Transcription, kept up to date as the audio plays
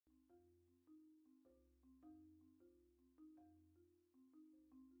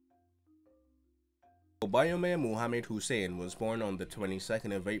Bayume Mohamed Husen was born on the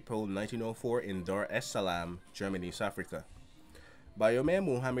 22nd of April 1904 in Dar es Salaam, Germany, East Africa. Bayume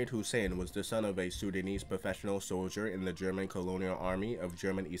Mohamed Husen was the son of a Sudanese professional soldier in the German Colonial Army of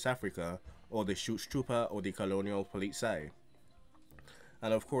German East Africa, or the Schutztruppe or the Colonial Polizei,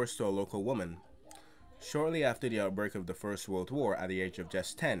 and of course to a local woman. Shortly after the outbreak of the First World War at the age of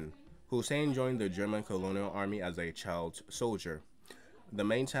just 10, Husen joined the German Colonial Army as a child soldier. The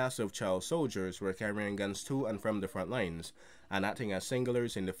main tasks of child soldiers were carrying guns to and from the front lines and acting as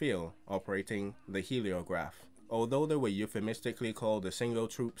singlers in the field, operating the heliograph. Although they were euphemistically called the single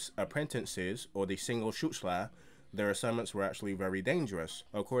troops apprentices or the single Schutzler, their assignments were actually very dangerous.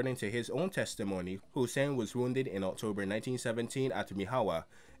 According to his own testimony, Husen was wounded in October 1917 at Mihawa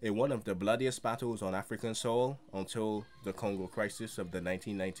in one of the bloodiest battles on African soil until the Congo crisis of the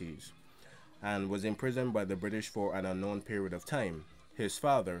 1990s, and was imprisoned by the British for an unknown period of time. His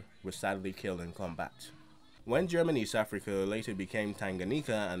father was sadly killed in combat. When Germany East Africa later became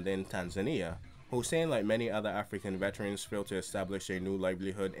Tanganyika and then Tanzania, Husen, like many other African veterans, failed to establish a new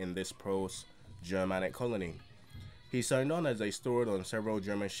livelihood in this post-Germanic colony. He signed on as a steward on several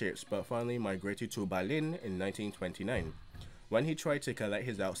German ships, but finally migrated to Berlin in 1929. When he tried to collect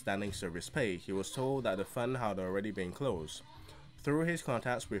his outstanding service pay, he was told that the fund had already been closed. Through his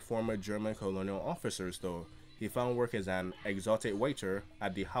contacts with former German colonial officers, though, he found work as an exotic waiter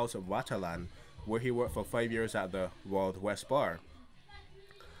at the House of Waterland, where he worked for 5 years at the Wild West Bar.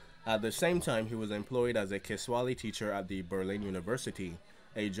 At the same time, he was employed as a Kiswahili teacher at the Berlin University,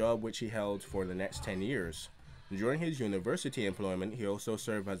 a job which he held for the next 10 years. During his university employment, he also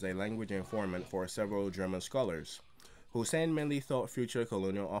served as a language informant for several German scholars. Husen mainly taught future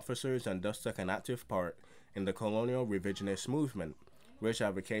colonial officers and thus took an active part in the Colonial Revisionist movement, which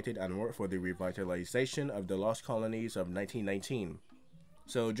advocated and worked for the revitalization of the lost colonies of 1919.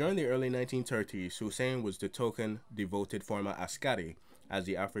 So during the early 1930s, Husen was the token devoted former askari, as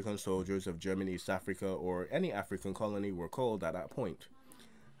the African soldiers of Germany East Africa or any African colony were called at that point.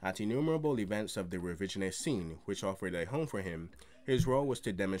 At innumerable events of the revisionist scene, which offered a home for him, his role was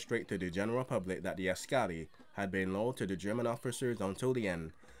to demonstrate to the general public that the askari had been loyal to the German officers until the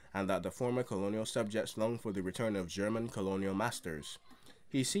end, and that the former colonial subjects longed for the return of German colonial masters.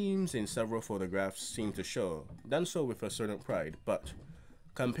 He seems, in several photographs seem to show, done so with a certain pride, but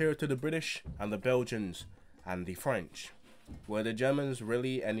compared to the British and the Belgians and the French, were the Germans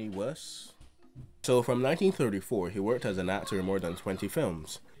really any worse? So from 1934, he worked as an actor in more than 20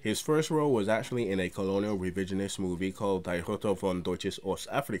 films. His first role was actually in a colonial revisionist movie called Die Ritter von Deutsches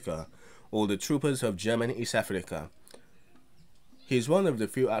Ostafrika, or The Troopers of German East Africa. He's one of the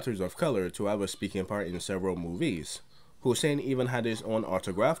few actors of color to have a speaking part in several movies. Husen even had his own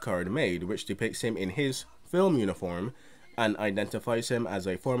autograph card made which depicts him in his film uniform and identifies him as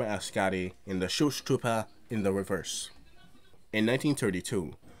a former askari in the Schutztruppe in the reverse. In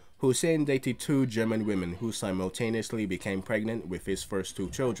 1932, Husen dated two German women who simultaneously became pregnant with his first two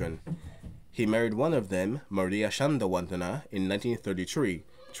children. He married one of them, Maria Schandewandner, in 1933,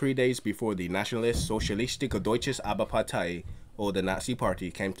 3 days before the Nationalist Sozialistische Deutsches Arbeiterpartei, or the Nazi Party,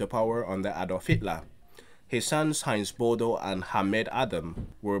 came to power under Adolf Hitler. His sons Heinz Bodo and Hamed Adam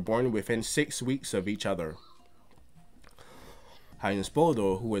were born within 6 weeks of each other. Heinz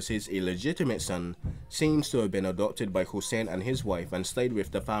Bodo, who was his illegitimate son, seems to have been adopted by Husen and his wife and stayed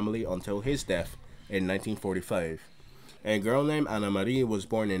with the family until his death in 1945. A girl named Anna Marie was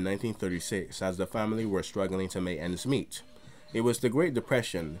born in 1936 as the family were struggling to make ends meet. It was the Great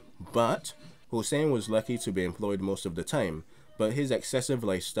Depression, but Husen was lucky to be employed most of the time, but his excessive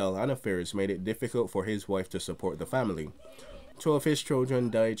lifestyle and affairs made it difficult for his wife to support the family. 2 of his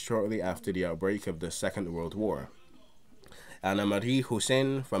children died shortly after the outbreak of the Second World War. Anna Marie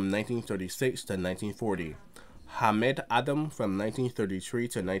Husen from 1936 to 1940, Hamed Adam from 1933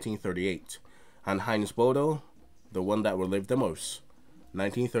 to 1938, and Heinz Bodo, the one that will live the most,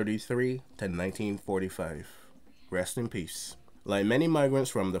 1933 to 1945. Rest in peace. Like many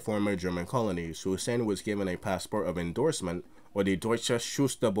migrants from the former German colonies, Husen was given a passport of endorsement, or the Deutsche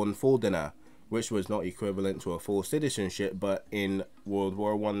Schutzbundvordener, which was not equivalent to a full citizenship, but in World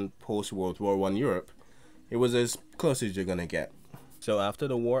War I, post-World War I Europe, it was as close as you're gonna get. So after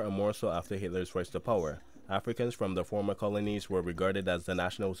the war, and more so after Hitler's rise to power, Africans from the former colonies were regarded as the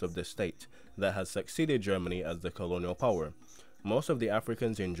nationals of the state that had succeeded Germany as the colonial power. Most of the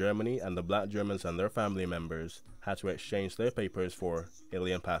Africans in Germany and the black Germans and their family members had to exchange their papers for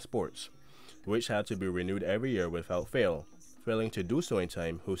alien passports, which had to be renewed every year without fail. Failing to do so in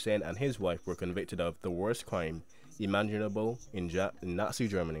time, Husen and his wife were convicted of the worst crime imaginable in Nazi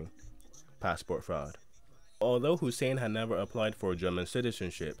Germany: passport fraud. Although Husen had never applied for German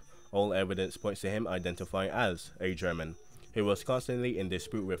citizenship, All evidence points to him identifying as a German. He was constantly in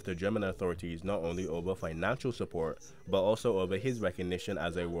dispute with the German authorities not only over financial support, but also over his recognition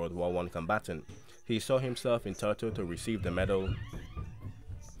as a World War I combatant. He saw himself entitled to receive the Medal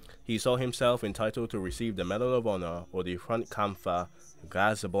of Honor or the Frontkampfer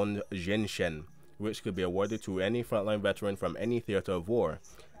Grasbondgenschen, which could be awarded to any frontline veteran from any theater of war,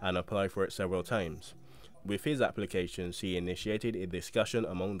 and applied for it several times. With his applications, he initiated a discussion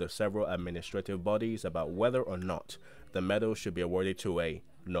among the several administrative bodies about whether or not the medal should be awarded to a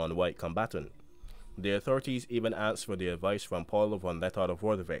non-white combatant. The authorities even asked for the advice from Paul von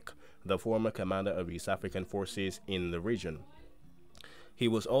Lettow-Vordervik, the former commander of East African forces in the region. He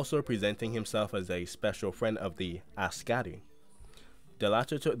was also presenting himself as a special friend of the Askari. The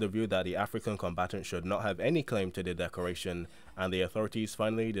latter took the view that the African combatant should not have any claim to the decoration, and the authorities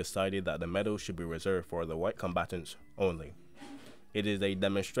finally decided that the medal should be reserved for the white combatants only. It is a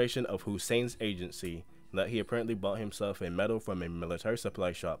demonstration of Husen's agency that he apparently bought himself a medal from a military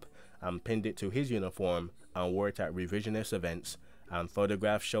supply shop and pinned it to his uniform and wore it at revisionist events, and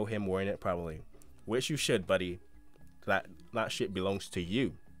photographs show him wearing it proudly. Which you should, buddy. That shit belongs to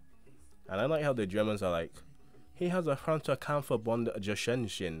you. And I like how the Germans are like, he has a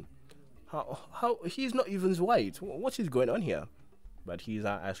Frontkampfer-Bond-Geschichten. How he's not even white. What is going on here? But he's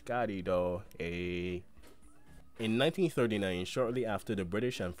an Askari though. In 1939, shortly after the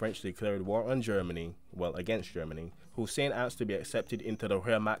British and French declared war on Germany, against Germany, Husen asked to be accepted into the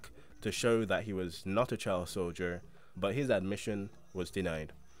Wehrmacht to show that he was not a child soldier, but his admission was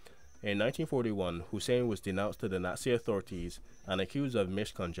denied. In 1941, Husen was denounced to the Nazi authorities and accused of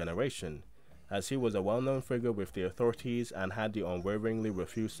miscongeneration, as he was a well-known figure with the authorities and had unwaveringly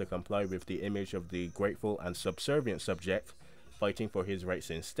refused to comply with the image of the grateful and subservient subject, fighting for his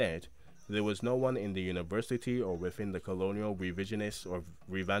rights instead. There was no one in the university or within the Colonial Revisionist or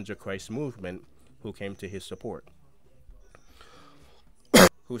Revangelist movement who came to his support.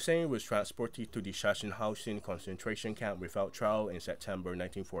 Husen was transported to the Sachsenhausen concentration camp without trial in September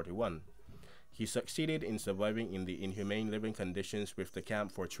 1941. He succeeded in surviving in the inhumane living conditions with the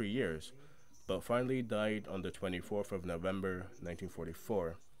camp for 3 years, but finally died on the 24th of November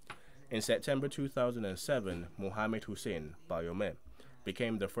 1944. In September 2007, Mohamed Husen, Bayume,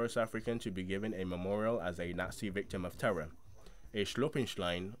 became the first African to be given a memorial as a Nazi victim of terror. A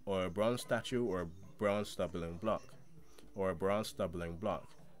Schluppenschlein, or a bronze statue or bronze stumbling block,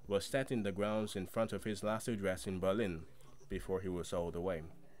 was set in the grounds in front of his last address in Berlin before he was sold away.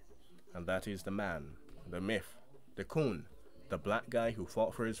 And that is the man, the myth, the coon, the black guy who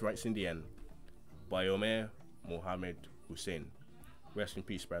fought for his rights in the end, Bayume Mohamed Husen. Rest in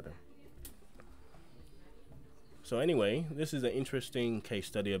peace, brother. So anyway, this is an interesting case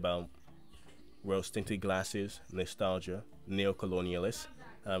study about rose-tinted glasses, nostalgia, neo-colonialists,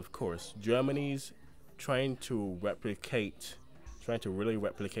 and of course, Germany's trying to really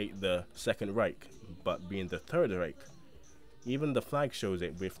replicate the Second Reich, but being the Third Reich. Even the flag shows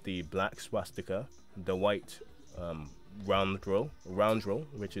it with the black swastika, the white roundel,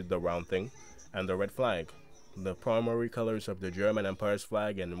 which is the round thing, and the red flag, the primary colors of the German Empire's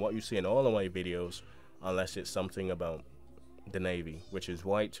flag, and what you see in all of my videos, unless it's something about the Navy, which is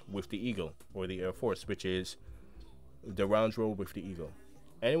white with the eagle, or the Air Force, which is the roundel with the eagle.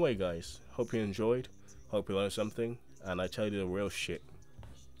 Anyway, guys, hope you enjoyed, hope you learned something, and I tell you the real shit.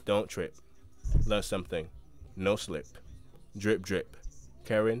 Don't trip. Learn something. No slip. Drip drip.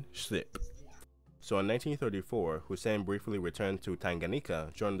 Karen slip. So in 1934, Husen briefly returned to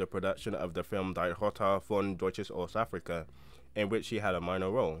Tanganyika during the production of the film Die Rote von Deutsches Ostafrika, in which he had a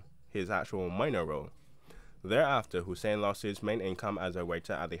minor role, his actual minor role. Thereafter, Husen lost his main income as a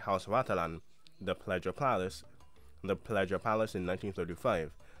waiter at the Haus Vaterland, the Pleasure Palace in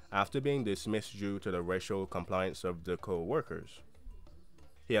 1935, after being dismissed due to the racial compliance of the co-workers.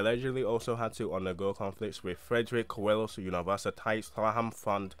 He allegedly also had to undergo conflicts with Friedrich Wilhelms Universitätsraum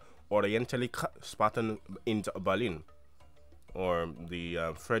von Orientalische Sparten in Berlin, or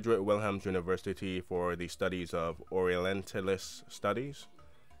the Friedrich Wilhelms University for the Studies of Orientalist Studies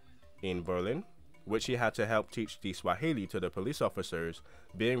in Berlin, which he had to help teach the Swahili to the police officers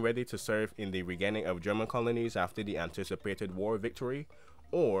being ready to serve in the regaining of German colonies after the anticipated war victory,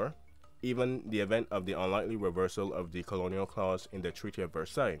 or even the event of the unlikely reversal of the colonial clause in the Treaty of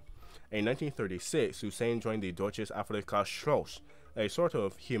Versailles. In 1936, Husen joined the Deutsches Afrika-Schloss, a sort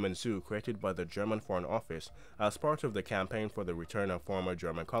of human zoo created by the German Foreign Office as part of the campaign for the return of former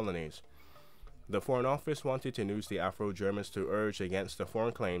German colonies. The Foreign Office wanted to use the Afro-Germans to urge against the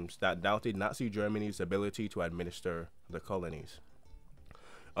foreign claims that doubted Nazi Germany's ability to administer the colonies.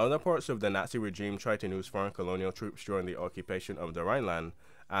 Other parts of the Nazi regime tried to use foreign colonial troops during the occupation of the Rhineland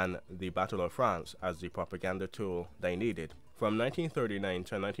and the Battle of France as the propaganda tool they needed. From 1939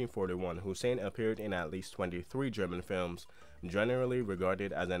 to 1941, Husen appeared in at least 23 German films, generally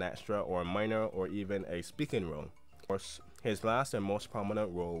regarded as an extra or minor or even a speaking role. Of course, his last and most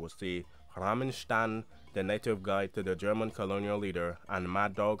prominent role was the Ramenstein, the native guide to the German colonial leader and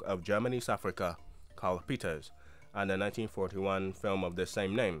mad dog of Germany's Africa, Karl Peters, and the 1941 film of the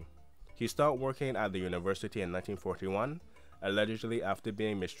same name. He started working at the university in 1941, allegedly after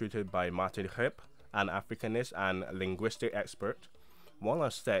being mistreated by Martin Hipp, an Africanist and linguistic expert. While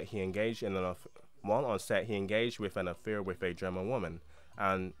on set, he engaged with an affair with a German woman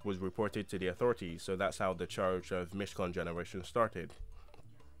and was reported to the authorities, so that's how the charge of miscongeneration started.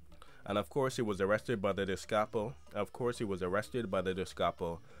 And of course, he was arrested by the Gestapo.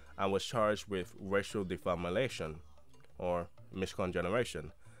 And was charged with racial defamation or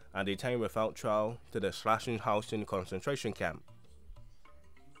miscongeneration and detained without trial to the Sachsenhausen concentration camp.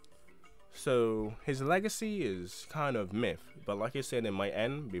 So his legacy is kind of myth, but like I said in my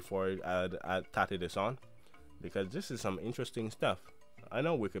end before I tatted this on, because this is some interesting stuff. I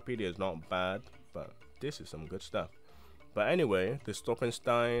know Wikipedia is not bad, but this is some good stuff. But anyway, the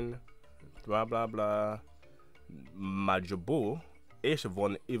Stoppenstein, blah blah blah, Majobo, Ish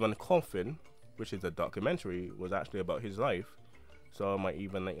von Ivan Coffin, which is a documentary, was actually about his life, so I might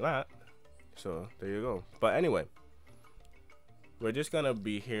even like that. So there you go. But anyway, we're just gonna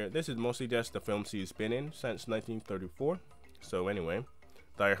be here. This is mostly just the films he's been in since 1934. So anyway,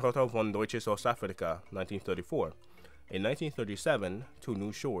 Die Route von Deutsches Ostafrika, 1934. In 1937, Two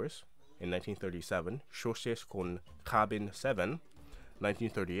New Shores. In 1937, Shorses con Cabin 7.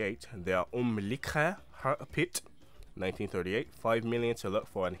 1938, Der Unglückliche Pit. 1938, 5 Million to Look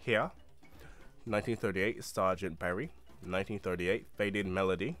for and Here. 1938, Sergeant Barry. 1938, Faded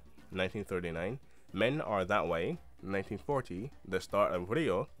Melody. 1939, Men Are That Way. 1940, The Start of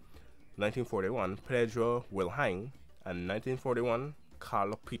Rio. 1941, Pedro Will Hang. And 1941,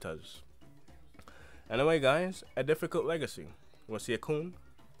 Karl Peters. Anyway, guys, a difficult legacy. Was he a coon?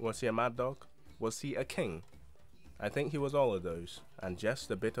 Was he a mad dog? Was he a king? I think he was all of those, and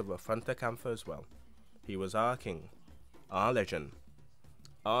just a bit of a Frontekamper as well. He was our king, our legend,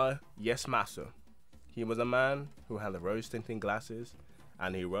 our yes master. He was a man who had rose tinted glasses,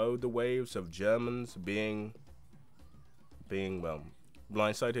 and he rode the waves of Germans being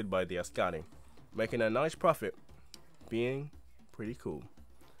blindsided by the Ascari, making a nice profit, being pretty cool.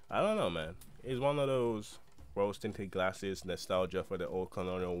 I don't know, man. He's one of those rose tinted glasses, nostalgia for the old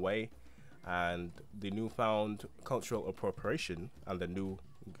colonial way, and the newfound cultural appropriation, and the new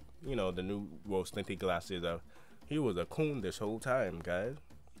rose tinted glasses. He was a coon this whole time, guys.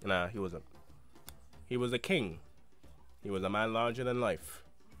 Nah, he was a king. He was a man larger than life.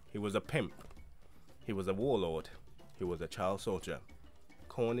 He was a pimp. He was a warlord. He was a child soldier.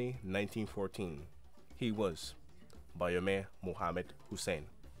 Corny 1914. He was Bayume Mohamed Husen.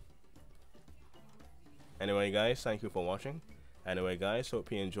 Anyway, guys, thank you for watching. Anyway, guys,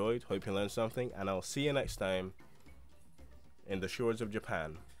 hope you enjoyed. Hope you learned something. And I'll see you next time in the shores of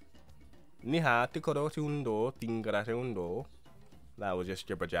Japan. That was just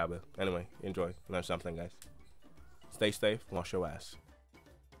jibber jabber. Anyway, enjoy. Learn something, guys. Stay safe. Wash your ass.